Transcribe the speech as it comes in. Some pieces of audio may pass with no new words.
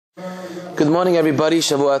Good morning, everybody.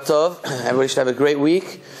 Shavua Tov. Everybody should have a great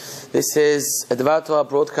week. This is a Devar Torah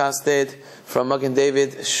broadcasted from Magen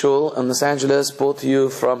David Shul in Los Angeles, brought to you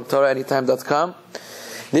from TorahAnyTime.com.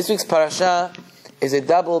 This week's parasha is a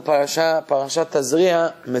double parasha, Parashat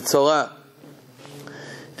Tazria, Metzora.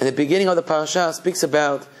 And the beginning of the parasha speaks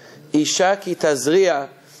about Isha ki Tazria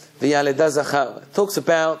v'yaleda zachar. It talks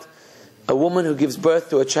about a woman who gives birth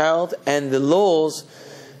to a child and the laws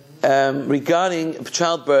regarding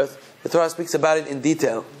childbirth. The Torah speaks about it in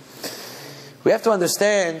detail. We have to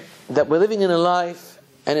understand that we're living in a life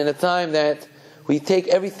and in a time that we take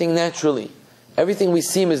everything naturally. Everything we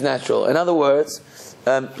seem is natural. In other words,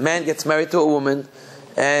 a man gets married to a woman,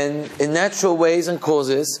 and in natural ways and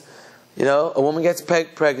causes, a woman gets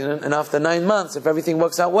pregnant, and after 9 months, if everything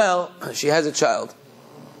works out well, she has a child.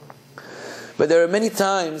 But there are many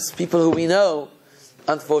times, people who we know,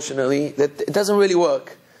 unfortunately, that it doesn't really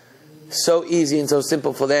work so easy and so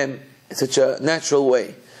simple for them in such a natural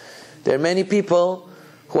way. There are many people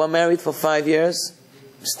who are married for 5 years,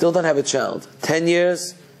 still don't have a child. 10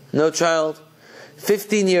 years, no child.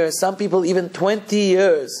 15 years, some people even 20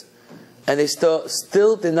 years, and they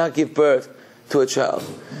still did not give birth to a child.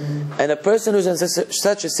 And a person who's in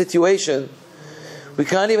such a situation, we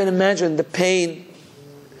can't even imagine the pain,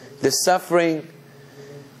 the suffering,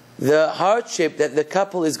 the hardship that the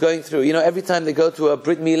couple is going through. Every time they go to a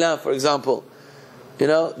Brit Milah, for example,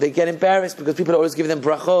 they get embarrassed because people always give them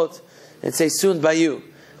brachot and say, soon by you.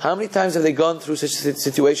 How many times have they gone through such a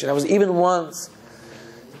situation? I was even once,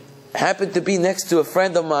 happened to be next to a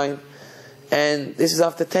friend of mine, and this is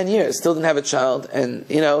after 10 years, still didn't have a child, and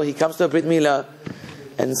he comes to a Brit Milah,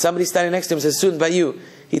 and somebody standing next to him says, soon by you.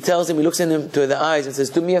 He tells him, he looks in him to the eyes and says,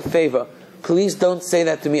 do me a favor, please don't say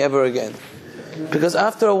that to me ever again. Because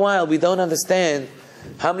after a while, we don't understand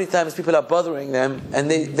how many times people are bothering them, and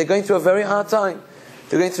they're going through a very hard time.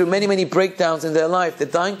 They're going through many, many breakdowns in their life. They're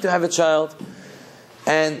dying to have a child,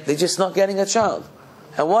 and they're just not getting a child.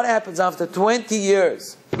 And what happens after 20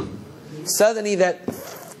 years? Suddenly that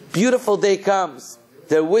beautiful day comes.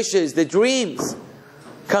 Their wishes, their dreams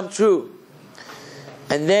come true.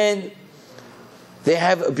 And then they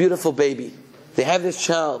have a beautiful baby. They have this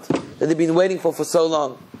child that they've been waiting for so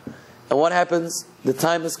long. And what happens? The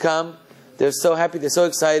time has come. They're so happy, they're so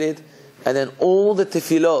excited. And then all the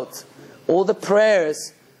tefillot, all the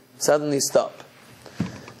prayers suddenly stop.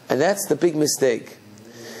 And that's the big mistake.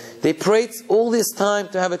 They prayed all this time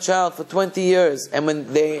to have a child for 20 years. And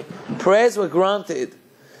when their prayers were granted,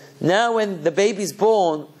 now when the baby's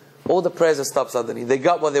born, all the prayers have stopped suddenly. They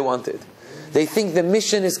got what they wanted. They think the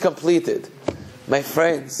mission is completed. My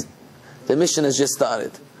friends, the mission has just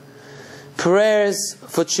started. Prayers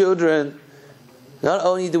for children, not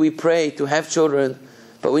only do we pray to have children,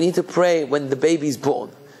 but we need to pray when the baby is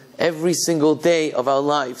born. Every single day of our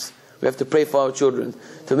lives, we have to pray for our children,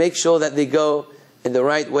 to make sure that they go in the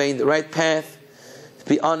right way, in the right path, to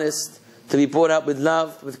be honest, to be brought up with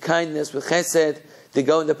love, with kindness, with chesed, to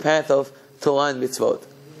go in the path of Torah and mitzvot.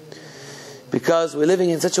 Because we're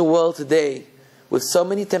living in such a world today, with so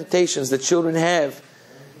many temptations that children have,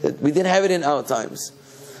 that we didn't have it in our times.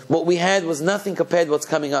 What we had was nothing compared to what's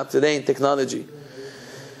coming out today in technology.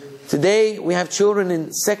 Today we have children in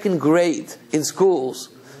 2nd grade in schools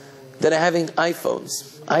that are having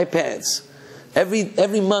iPhones, iPads.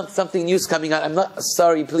 Every month something new is coming out. I'm not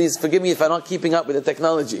sorry, please forgive me if I'm not keeping up with the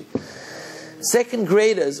technology. 2nd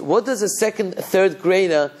graders, what does a 2nd, 3rd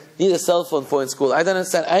grader need a cell phone for in school? I don't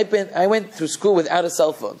understand. I went through school without a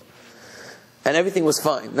cell phone, and everything was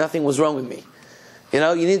fine. Nothing was wrong with me.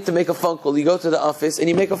 You need to make a phone call. You go to the office and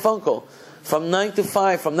you make a phone call. From 9 to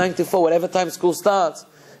 5, from 9 to 4, whatever time school starts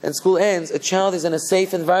and school ends, a child is in a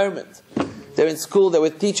safe environment. They're in school, they're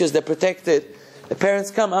with teachers, they're protected. The parents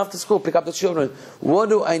come after school, pick up the children. What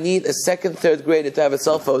do I need a 2nd, 3rd grader to have a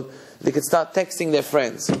cell phone? They could start texting their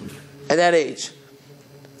friends at that age.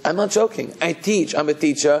 I'm not joking. I teach, I'm a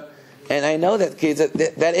teacher, and I know that kids at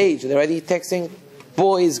that age, they're already texting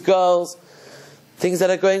boys, girls, things that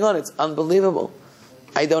are going on. It's unbelievable.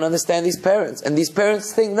 I don't understand these parents. And these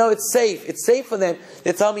parents think, no, it's safe. It's safe for them.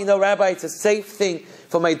 They tell me, no, Rabbi, it's a safe thing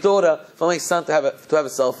for my daughter, for my son to have a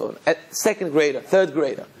cell phone. At 2nd grader, 3rd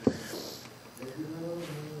grader.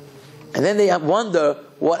 And then they wonder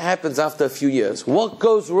what happens after a few years. What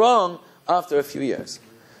goes wrong after a few years?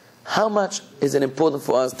 How much is it important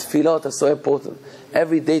for us? Tefillot are so important.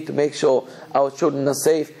 Every day to make sure our children are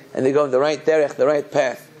safe and they go in the right derech, the right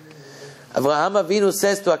path. Avraham Avinu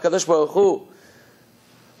says to HaKadosh Baruch Hu,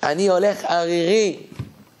 Ani olech ariri.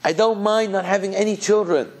 I don't mind not having any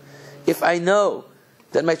children if I know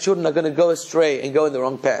that my children are going to go astray and go in the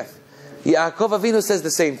wrong path. Yaakov Avinu says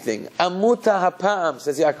the same thing. Amuta hapa'am,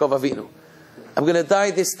 says Yaakov Avinu. I'm going to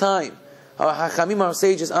die this time. Our Hachamim, our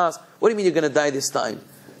sages ask, what do you mean you're going to die this time?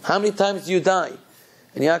 How many times do you die?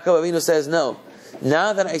 And Yaakov Avinu says, no.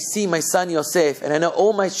 Now that I see my son Yosef, and I know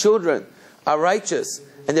all my children are righteous,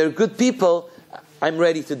 and they're good people, I'm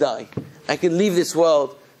ready to die. I can leave this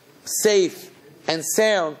world safe and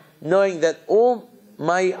sound, knowing that all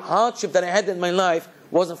my hardship that I had in my life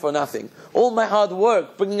wasn't for nothing. All my hard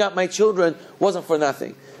work, bringing up my children, wasn't for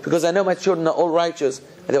nothing. Because I know my children are all righteous,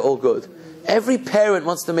 and they're all good. Every parent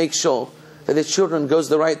wants to make sure that their children goes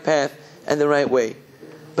the right path and the right way.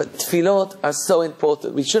 But tefillot are so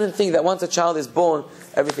important. We shouldn't think that once a child is born,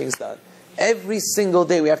 everything's done. Every single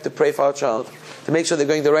day we have to pray for our child, to make sure they're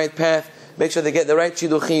going the right path, make sure they get the right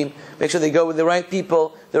shidduchim, make sure they go with the right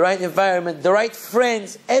people, the right environment, the right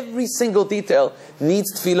friends. Every single detail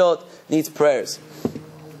needs tefillot, needs prayers.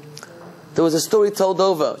 There was a story told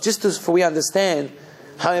over, just so we understand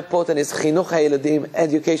how important is chinuch hayeladim,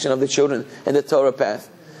 education of the children and the Torah path.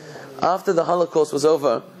 After the Holocaust was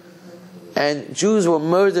over, and Jews were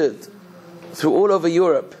murdered through all over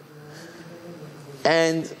Europe,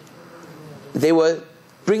 and they were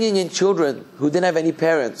bringing in children who didn't have any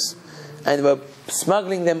parents, and were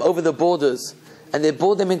smuggling them over the borders, and they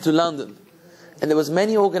brought them into London. And there was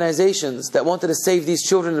many organizations that wanted to save these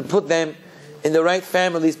children and put them in the right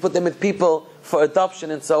families, put them with people for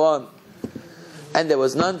adoption and so on. And there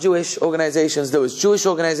was non-Jewish organizations, there was Jewish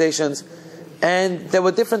organizations, and there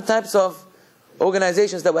were different types of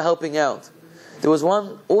organizations that were helping out. There was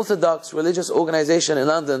one Orthodox religious organization in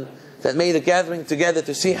London that made a gathering together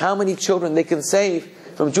to see how many children they can save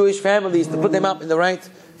from Jewish families, to put them up in the right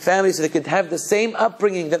families so they could have the same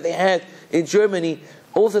upbringing that they had in Germany,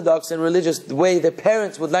 Orthodox and religious way their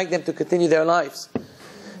parents would like them to continue their lives.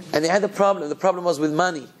 And they had a problem. The problem was with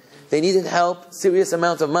money. They needed help, serious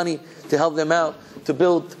amount of money to help them out, to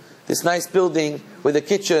build this nice building with a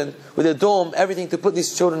kitchen, with a dorm, everything to put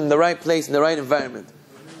these children in the right place, in the right environment.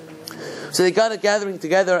 So they got a gathering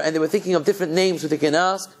together and they were thinking of different names that they can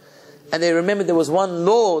ask. And they remembered there was one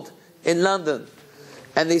lord in London.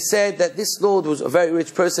 And they said that this lord was a very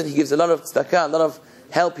rich person. He gives a lot of tzedakah, a lot of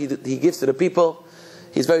help he gives to the people.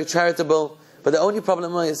 He's very charitable. But the only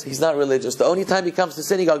problem is he's not religious. The only time he comes to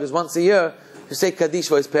synagogue is once a year to say Kaddish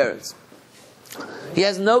for his parents. He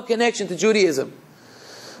has no connection to Judaism.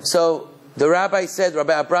 So the rabbi said,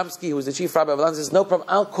 Rabbi Abramsky, who was the chief rabbi of London, says, no problem,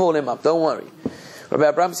 I'll call him up, don't worry.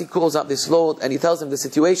 Rabbi Abramsky calls up this lord and he tells him the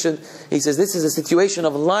situation. He says, this is a situation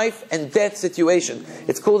of life and death situation.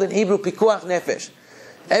 It's called in Hebrew, pikuach nefesh.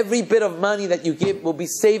 Every bit of money that you give will be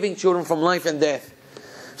saving children from life and death.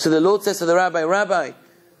 So the Lord says to the rabbi, Rabbi,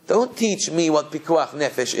 don't teach me what pikuach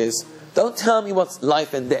nefesh is. Don't tell me what's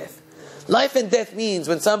life and death. Life and death means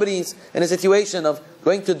when somebody's in a situation of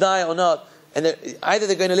going to die or not, and either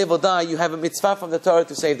they're going to live or die, you have a mitzvah from the Torah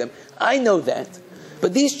to save them. I know that.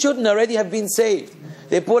 But these children already have been saved.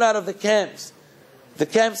 They're brought out of the camps. The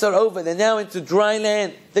camps are over. They're now into dry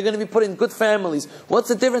land. They're going to be put in good families. What's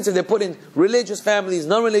the difference if they're put in religious families,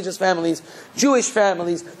 non-religious families, Jewish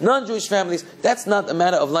families, non-Jewish families? That's not a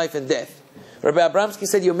matter of life and death. Rabbi Abramsky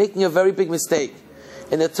said, you're making a very big mistake.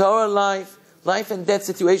 In the Torah life and death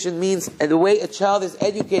situation means, and the way a child is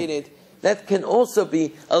educated, that can also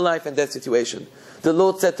be a life and death situation. The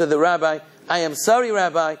Lord said to the rabbi, I am sorry,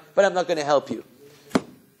 Rabbi, but I'm not going to help you.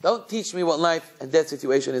 Don't teach me what life and death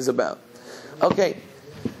situation is about. Okay.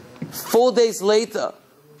 4 days later,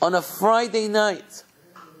 on a Friday night,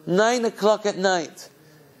 9 o'clock at night,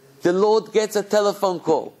 the Lord gets a telephone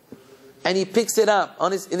call. And he picks it up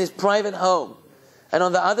in his private home. And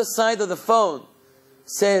on the other side of the phone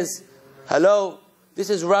says, hello,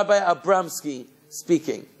 this is Rabbi Abramsky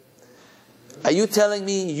speaking. Are you telling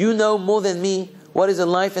me you know more than me what is a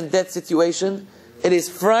life and death situation? It is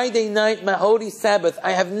Friday night, my holy Sabbath.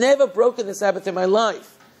 I have never broken the Sabbath in my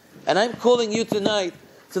life. And I'm calling you tonight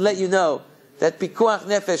to let you know that pikuach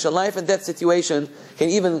nefesh, a life and death situation, can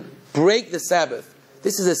even break the Sabbath.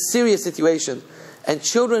 This is a serious situation. And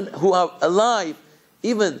children who are alive,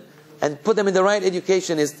 even, and put them in the right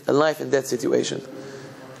education, is a life and death situation.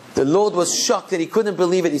 The Lord was shocked that he couldn't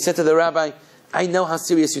believe it. He said to the rabbi, I know how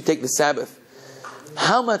serious you take the Sabbath.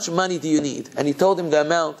 How much money do you need? And he told him the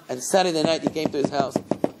amount, and Saturday night he came to his house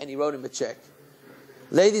and he wrote him a check.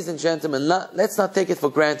 Ladies and gentlemen, let's not take it for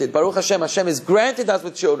granted. Baruch Hashem, Hashem has granted us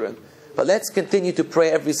with children. But let's continue to pray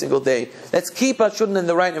every single day. Let's keep our children in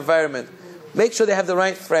the right environment. Make sure they have the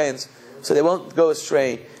right friends so they won't go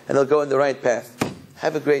astray and they'll go in the right path.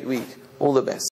 Have a great week. All the best.